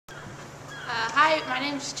Hi, my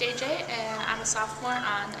name is JJ and I'm a sophomore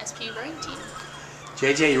on the SPU rowing team.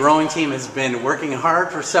 JJ, your rowing team has been working hard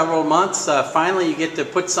for several months. Finally, you get to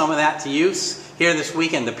put some of that to use here this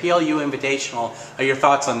weekend, the PLU Invitational. Your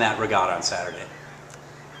thoughts on that regatta on Saturday?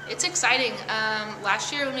 It's exciting.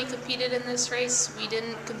 Last year when we competed in this race, we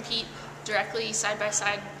didn't compete directly side by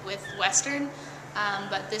side with Western,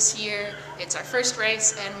 but this year it's our first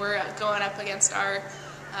race and we're going up against our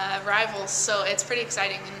rivals, so it's pretty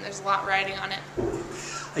exciting and there's a lot riding on it.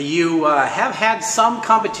 You have had some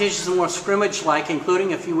competitions more scrimmage-like,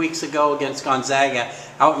 including a few weeks ago against Gonzaga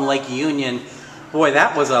out in Lake Union. Boy,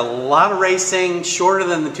 that was a lot of racing, shorter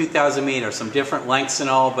than the 2,000 meters, some different lengths and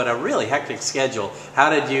all, but a really hectic schedule. How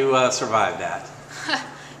did you survive that?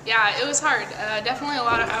 Yeah, it was hard. Definitely a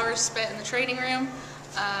lot of hours spent in the training room,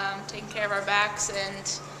 taking care of our backs,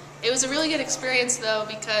 and it was a really good experience though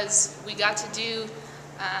because we got to do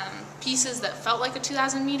pieces that felt like a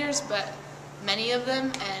 2,000 meters, but many of them,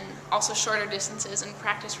 and also shorter distances, and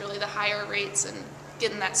practice really the higher rates and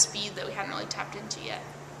getting that speed that we hadn't really tapped into yet.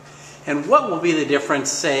 And what will be the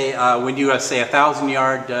difference, say, when you say a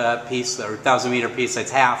 1,000-yard piece or 1,000-meter piece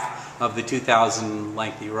that's half of the 2,000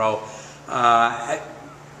 length you row? How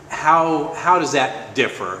does that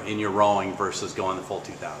differ in your rowing versus going the full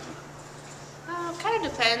 2,000? Kind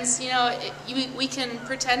of depends. You know, we can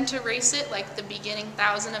pretend to race it like the beginning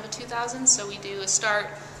 1,000 of a 2,000, so we do a start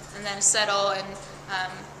and then a settle, and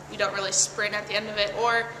we don't really sprint at the end of it.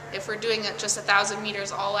 Or if we're doing it just 1,000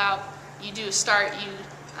 meters all out, you do a start, you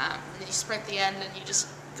sprint the end, and you just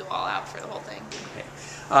go all out for the whole thing.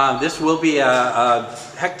 Okay. This will be a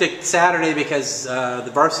hectic Saturday because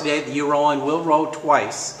the varsity that you row in will row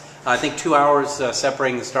twice. I think 2 hours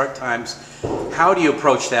separating the start times. How do you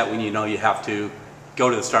approach that when you know you have to go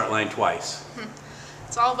to the start line twice?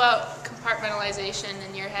 It's all about compartmentalization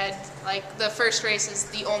in your head. Like, the first race is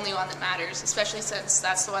the only one that matters, especially since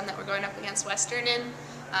that's the one that we're going up against Western in.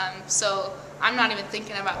 So I'm not even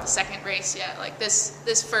thinking about the second race yet. Like,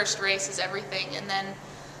 this first race is everything, and then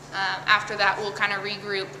after that we'll kind of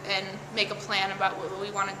regroup and make a plan about what we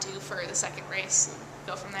want to do for the second race and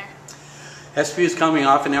go from there. SPU is coming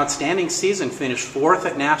off an outstanding season, finished 4th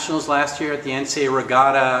at Nationals last year at the NCAA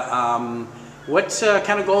Regatta. What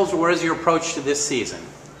kind of goals, or what is your approach to this season?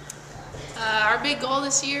 Our big goal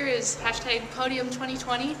this year is #Podium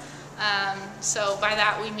 2020. So by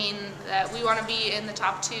that we mean that we want to be in the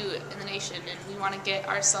top 2 in the nation, and we want to get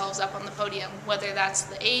ourselves up on the podium, whether that's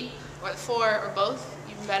the 8 or the 4 or both,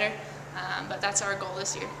 even better. But that's our goal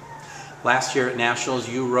this year. Last year at Nationals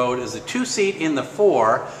you rowed as a 2-seat in the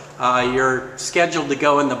 4. You're scheduled to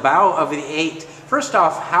go in the bow of the 8. First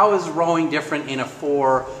off, how is rowing different in a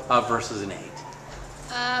 4 versus an 8?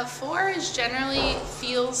 4 is generally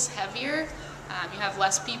feels heavier. You have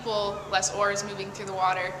less people, less oars moving through the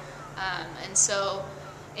water, and so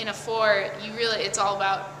in a 4, it's all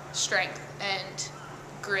about strength and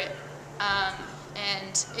grit.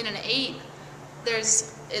 And in an 8,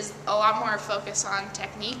 is a lot more focus on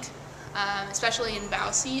technique, especially in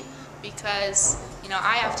bow seat, because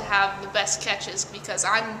I have to have the best catches because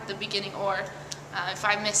I'm the beginning oar. If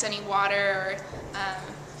I miss any water, or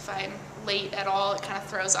if I'm late at all, it kind of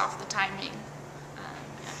throws off the timing. Yeah.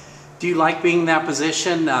 Do you like being in that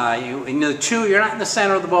position? In the 2, you're not in the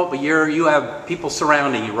center of the boat, but you have people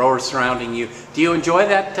surrounding you, rowers surrounding you. Do you enjoy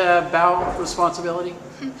that bow responsibility?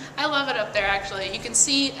 I love it up there, actually. You can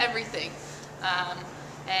see everything,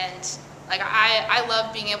 and like I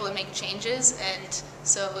love being able to make changes, and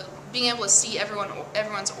so being able to see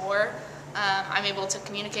everyone's oar. I'm able to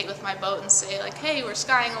communicate with my boat and say, like, hey, we're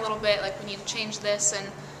skying a little bit, like we need to change this,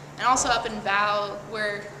 and also up in bow,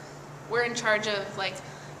 we're in charge of like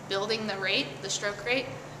building the stroke rate,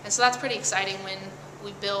 and so that's pretty exciting when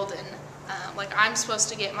we build, and like I'm supposed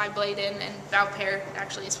to get my blade in, and bow pair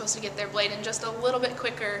actually is supposed to get their blade in just a little bit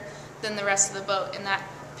quicker than the rest of the boat, and that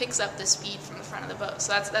picks up the speed from the front of the boat.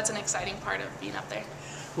 So that's an exciting part of being up there.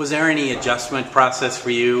 Was there any adjustment process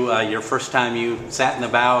for you your first time you sat in the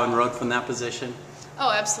bow and rowed from that position?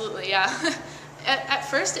 Oh, absolutely, yeah. At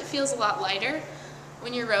first it feels a lot lighter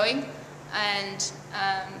when you're rowing, and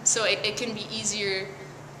so it can be easier,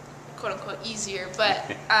 quote unquote easier, but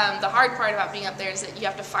the hard part about being up there is that you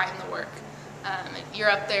have to find the work. You're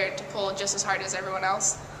up there to pull just as hard as everyone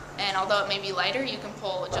else, and although it may be lighter, you can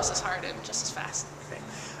pull just as hard and just as fast. Okay.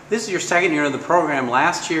 This is your second year of the program.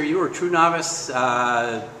 Last year you were a true novice.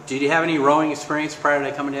 Did you have any rowing experience prior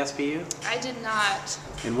to coming to SPU? I did not.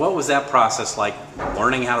 And what was that process like,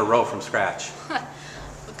 learning how to row from scratch?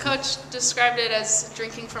 The coach described it as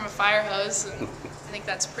drinking from a fire hose, and I think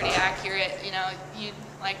that's pretty accurate. You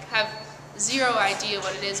like have zero idea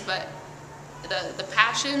what it is, but the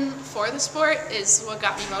passion for the sport is what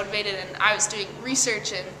got me motivated, and I was doing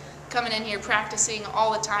research and coming in here practicing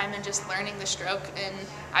all the time and just learning the stroke, and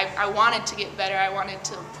I wanted to get better. I wanted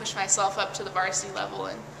to push myself up to the varsity level,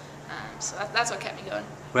 and so that's what kept me going.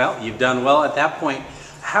 Well, you've done well at that point.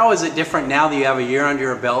 How is it different now that you have a year under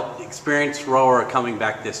your belt, experienced rower coming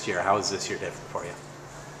back this year? How is this year different for you?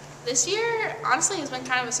 This year, honestly, has been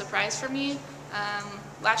kind of a surprise for me.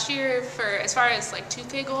 Last year, for as far as like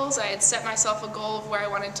 2K goals, I had set myself a goal of where I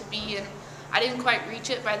wanted to be, and I didn't quite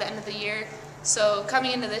reach it by the end of the year. So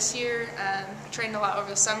coming into this year, I trained a lot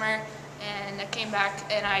over the summer, and I came back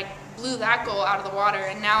and I blew that goal out of the water,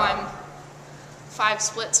 and now I'm 5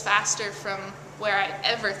 splits faster from where I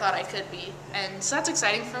ever thought I could be. And so that's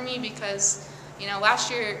exciting for me because, you know,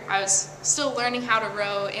 last year I was still learning how to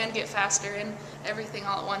row and get faster and everything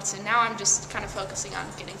all at once, and now I'm just kind of focusing on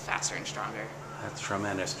getting faster and stronger. That's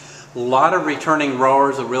tremendous. A lot of returning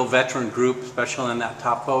rowers, a real veteran group, especially in that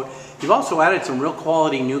top boat. You've also added some real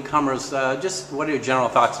quality newcomers. Just what are your general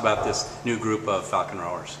thoughts about this new group of Falcon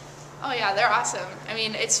rowers? Oh yeah, they're awesome. I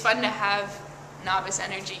mean, it's fun to have novice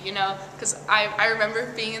energy, you know, because I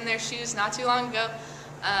remember being in their shoes not too long ago,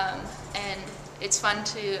 and it's fun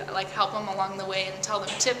to like help them along the way and tell them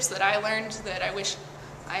tips that I learned that I wish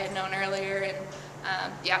I had known earlier. And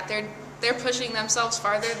yeah, they're pushing themselves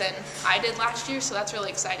farther than I did last year, so that's really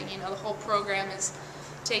exciting. You know, the whole program is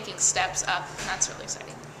taking steps up, and that's really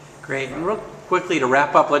exciting. Great. And real quickly to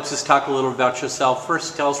wrap up, let's just talk a little about yourself.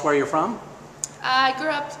 First, tell us where you're from. I grew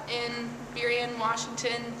up in Burien,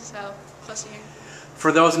 Washington, so close to here.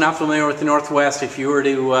 For those not familiar with the Northwest, if you were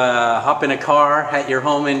to hop in a car at your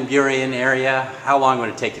home in Burien area, how long would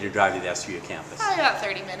it take you to drive to the SPU campus? Probably about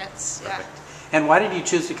 30 minutes, Perfect. Yeah. And why did you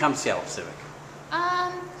choose to come to Seattle Pacific?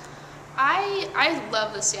 I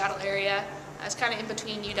love the Seattle area. I was kind of in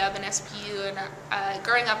between UW and SPU, and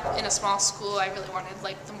growing up in a small school, I really wanted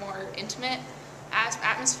like the more intimate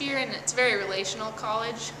atmosphere, and it's a very relational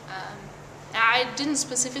college. I didn't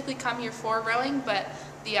specifically come here for rowing, but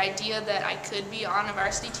the idea that I could be on a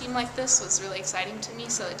varsity team like this was really exciting to me,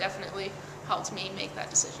 so it definitely helped me make that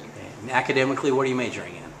decision. And academically, what are you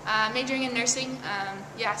majoring in? Majoring in nursing,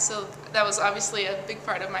 yeah, so that was obviously a big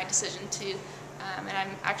part of my decision too, and I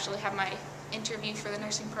actually have my interview for the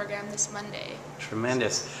nursing program this Monday.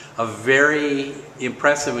 Tremendous. A very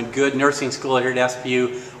impressive and good nursing school here at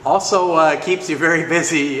SPU. Also keeps you very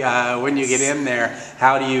busy when you get in there.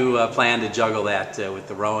 How do you plan to juggle that with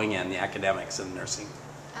the rowing and the academics and nursing?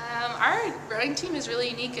 Our rowing team is really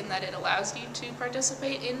unique in that it allows you to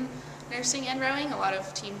participate in nursing and rowing. A lot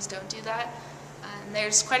of teams don't do that. And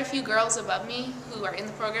there's quite a few girls above me who are in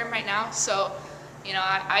the program right now, so you know,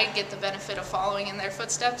 I get the benefit of following in their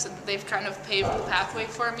footsteps, and they've kind of paved the pathway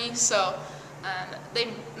for me. So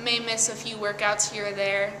they may miss a few workouts here or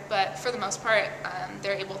there, but for the most part,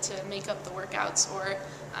 they're able to make up the workouts or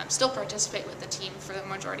still participate with the team for the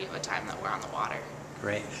majority of the time that we're on the water.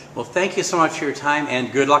 Great. Well, thank you so much for your time,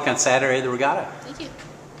 and good luck on Saturday at the regatta. Thank you.